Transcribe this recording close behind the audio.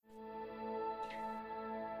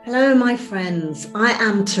Hello, my friends. I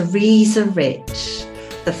am Teresa Rich,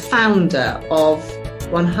 the founder of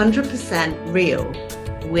 100% Real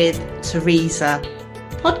with Teresa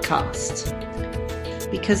podcast,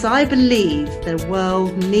 because I believe the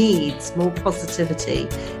world needs more positivity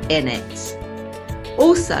in it.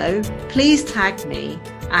 Also, please tag me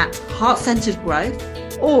at Heart Centered Growth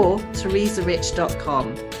or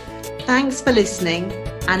teresarich.com. Thanks for listening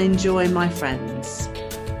and enjoy, my friends.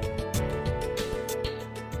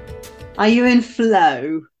 Are you in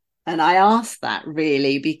flow? And I ask that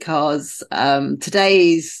really because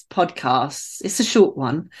today's podcast, it's a short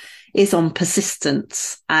one, is on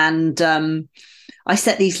persistence. And I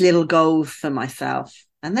set these little goals for myself,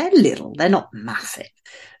 and they're little, they're not massive.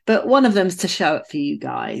 But one of them is to show up for you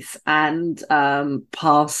guys and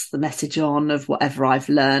pass the message on of whatever I've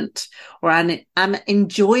learnt or I'm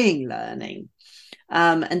enjoying learning.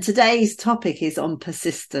 And today's topic is on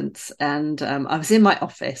persistence. And I was in my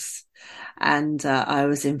office and I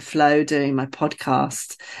was in flow doing my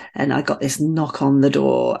podcast, and I got this knock on the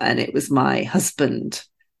door, and it was my husband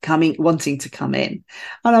wanting to come in.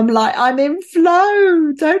 And I'm like, I'm in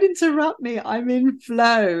flow. Don't interrupt me. I'm in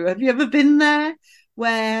flow. Have you ever been there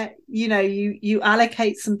where, you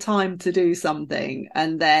allocate some time to do something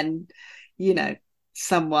and then,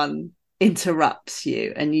 someone interrupts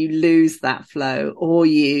you and you lose that flow, or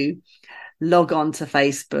you log on to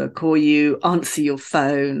Facebook, or you answer your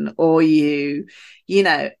phone, or and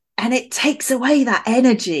it takes away that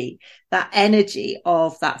energy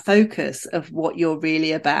of that focus of what you're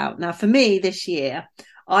really about. Now, for me this year,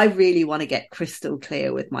 I really want to get crystal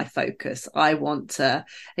clear with my focus. I want to,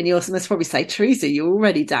 and you also must probably say, Teresa, you're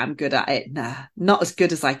already damn good at it. Nah, not as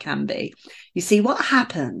good as I can be. You see, what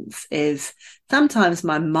happens is sometimes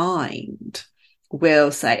my mind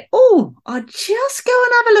will say, oh, I'll just go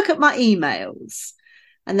and have a look at my emails.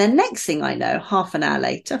 And then next thing I know, half an hour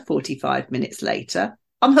later, 45 minutes later,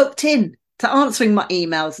 I'm hooked in to answering my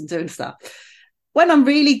emails and doing stuff. When I'm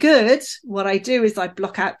really good, what I do is I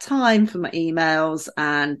block out time for my emails,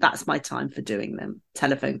 and that's my time for doing them.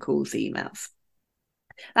 Telephone calls, emails.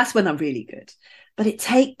 That's when I'm really good. But it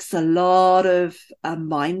takes a lot of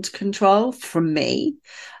mind control from me,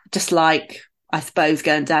 just like, I suppose,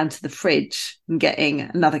 going down to the fridge and getting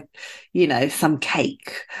another, some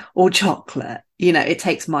cake or chocolate. It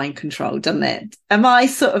takes mind control, doesn't it? Am I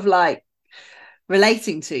sort of like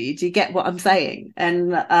relating to you? Do you get what I'm saying?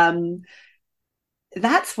 And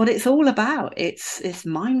that's what it's all about. It's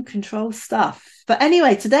mind control stuff. But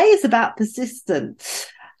anyway, today is about persistence.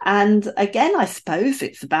 And again, I suppose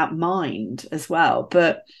it's about mind as well.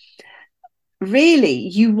 But really,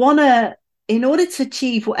 you want to, in order to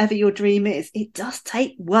achieve whatever your dream is, it does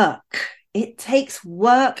take work. It takes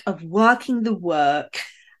work of working the work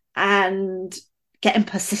and getting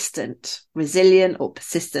persistent, resilient or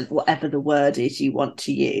persistent, whatever the word is you want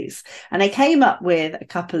to use. And I came up with a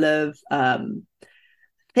couple of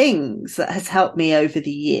things that has helped me over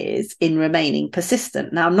the years in remaining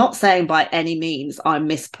persistent. Now, I'm not saying by any means I'm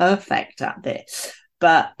Miss Perfect at this,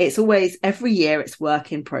 but it's always, every year it's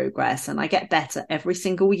work in progress, and I get better every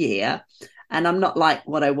single year. And I'm not like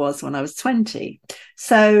what I was when I was 20.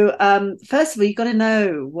 So first of all, you've got to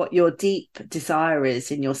know what your deep desire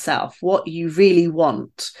is in yourself, what you really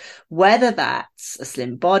want, whether that's a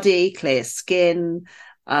slim body, clear skin,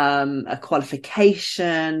 a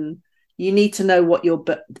qualification. You need to know what your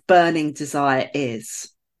burning desire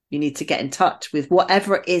is. You need to get in touch with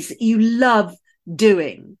whatever it is that you love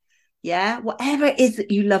doing. Yeah, whatever it is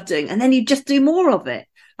that you love doing. And then you just do more of it.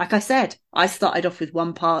 Like I said, I started off with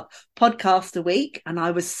one podcast a week, and I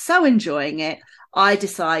was so enjoying it. I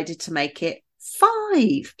decided to make it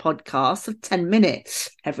 5 podcasts of 10 minutes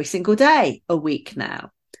every single day a week now.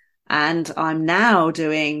 And I'm now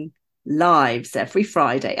doing lives every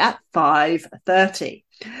Friday at 5:30.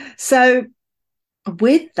 So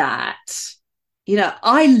with that,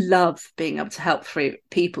 I love being able to help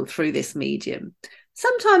people through this medium.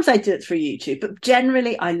 Sometimes I do it through YouTube, but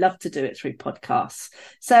generally I love to do it through podcasts.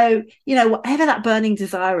 So, whatever that burning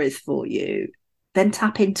desire is for you, then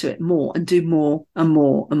tap into it more and do more and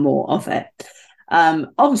more and more of it.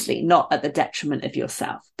 Obviously not at the detriment of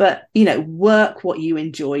yourself, but, work what you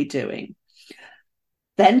enjoy doing.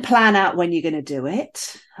 Then plan out when you're going to do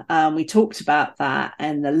it. We talked about that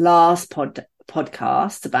in the last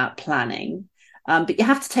podcast about planning. But you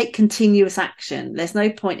have to take continuous action. There's no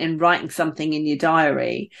point in writing something in your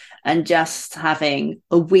diary and just having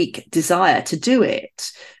a weak desire to do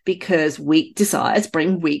it, because weak desires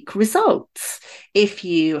bring weak results. If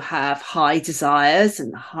you have high desires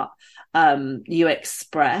and you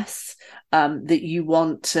express that you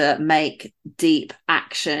want to make deep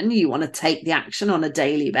action, you want to take the action on a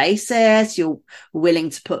daily basis, you're willing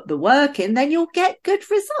to put the work in, then you'll get good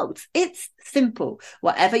results. It's simple.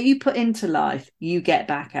 Whatever you put into life, you get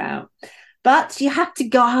back out. But you have to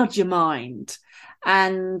guard your mind.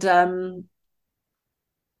 And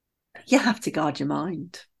you have to guard your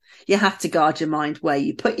mind. You have to guard your mind where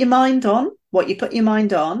you put your mind on, what you put your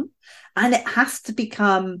mind on, and it has to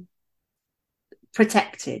become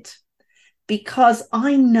protected. Because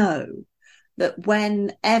I know that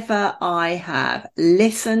whenever I have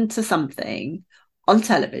listened to something on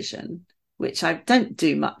television, which I don't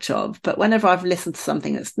do much of, but whenever I've listened to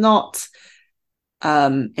something that's not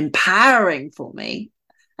empowering for me,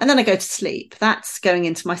 and then I go to sleep, that's going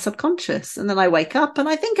into my subconscious. And then I wake up and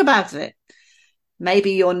I think about it.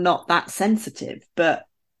 Maybe you're not that sensitive, but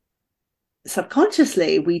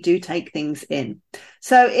subconsciously we do take things in.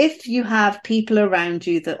 So if you have people around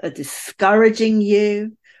you that are discouraging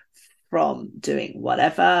you from doing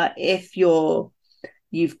whatever, if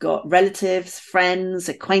you've got relatives, friends,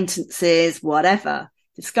 acquaintances, whatever,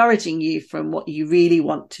 discouraging you from what you really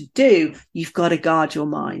want to do, you've got to guard your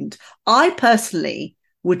mind. I personally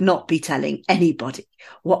would not be telling anybody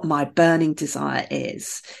what my burning desire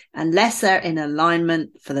is unless they're in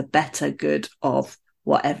alignment for the better good of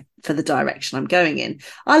whatever, for the direction I'm going in.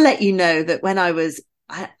 I'll let you know that when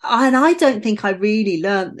and I don't think I really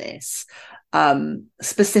learned this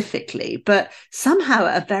specifically, but somehow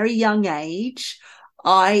at a very young age,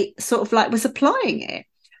 I sort of was applying it.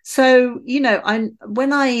 So,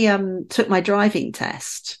 when I took my driving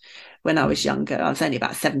test when I was younger, I was only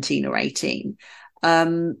about 17 or 18.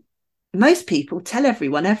 Most people tell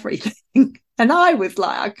everyone everything. And I was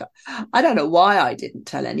like, I don't know why I didn't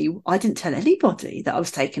tell anybody that I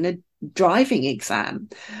was taking a driving exam.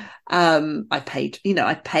 I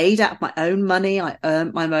paid out of my own money. I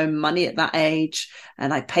earned my own money at that age,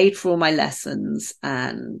 and I paid for all my lessons.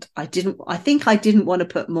 And I think I didn't want to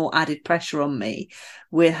put more added pressure on me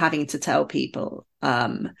with having to tell people,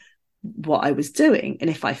 what I was doing. And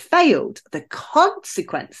if I failed, the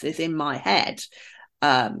consequences in my head,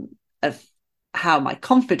 of how my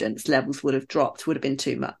confidence levels would have dropped would have been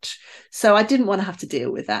too much. So I didn't want to have to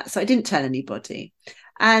deal with that. So I didn't tell anybody.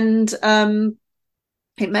 And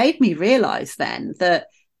it made me realize then that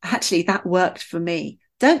actually that worked for me.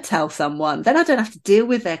 Don't tell someone, then I don't have to deal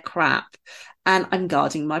with their crap, and I'm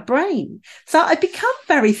guarding my brain. So I become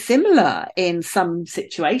very similar in some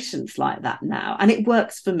situations like that now, and it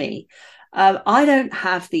works for me. I don't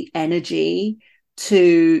have the energy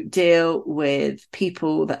to deal with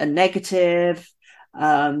people that are negative,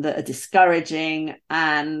 that are discouraging.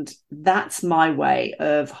 And that's my way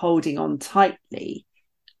of holding on tightly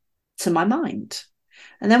to my mind.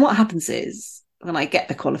 And then what happens is when I get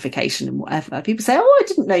the qualification and whatever, people say, oh, I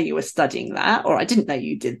didn't know you were studying that, or I didn't know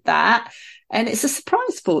you did that. And it's a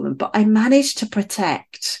surprise for them. But I managed to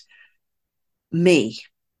protect me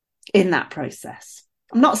in that process.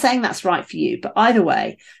 I'm not saying that's right for you, but either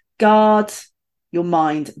way, guard your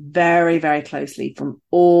mind very, very closely from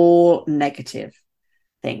all negative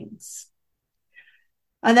things.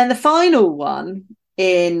 And then the final one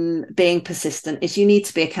in being persistent is you need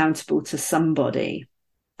to be accountable to somebody.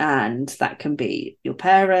 And that can be your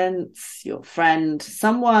parents, your friend,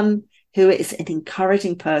 someone who is an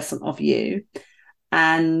encouraging person of you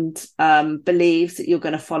and believes that you're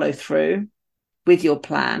going to follow through with your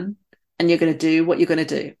plan and you're going to do what you're going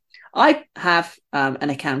to do. I have an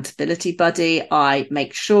accountability buddy. I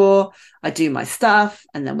make sure I do my stuff,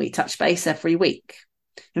 and then we touch base every week.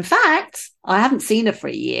 In fact, I haven't seen her for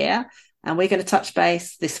a year, and we're going to touch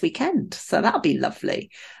base this weekend. So that'll be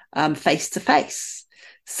lovely, face to face.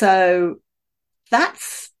 So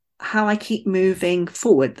that's how I keep moving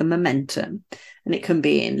forward, the momentum. And it can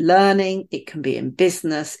be in learning, it can be in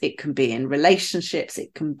business, it can be in relationships,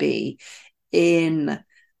 it can be in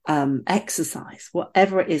exercise,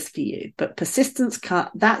 whatever it is for you. But persistence,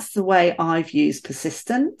 that's the way I've used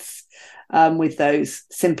persistence, with those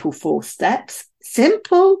simple 4 steps.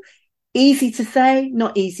 Simple, easy to say,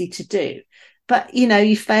 not easy to do. But,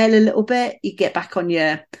 you fail a little bit, you get back on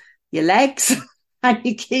your legs and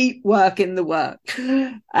you keep working the work.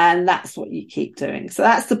 And that's what you keep doing. So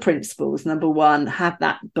that's the principles. Number 1, have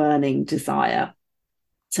that burning desire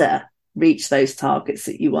to reach those targets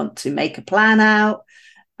that you want to. Make a plan out.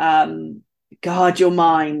 Guard your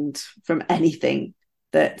mind from anything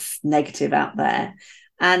that's negative out there,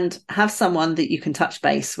 and have someone that you can touch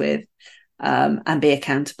base with, and be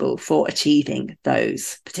accountable for achieving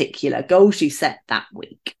those particular goals you set that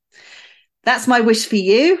week. That's my wish for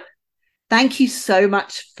you. Thank you so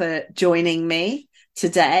much for joining me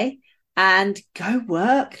today. and go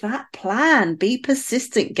work that plan. Be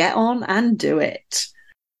persistent, get on and do it.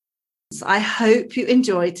 I hope you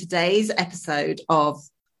enjoyed today's episode of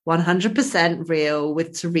 100% Real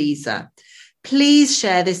with Teresa. Please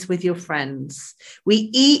share this with your friends. We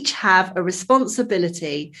each have a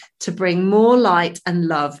responsibility to bring more light and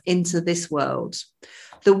love into this world.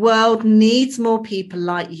 The world needs more people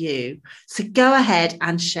like you. So go ahead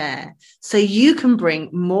and share so you can bring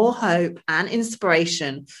more hope and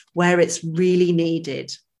inspiration where it's really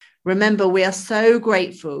needed. Remember, we are so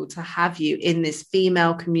grateful to have you in this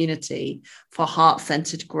female community for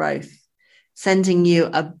heart-centered growth. Sending you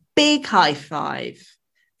a big high five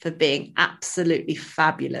for being absolutely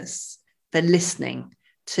fabulous, for listening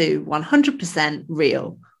to 100%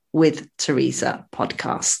 Real with Teresa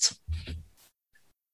podcast.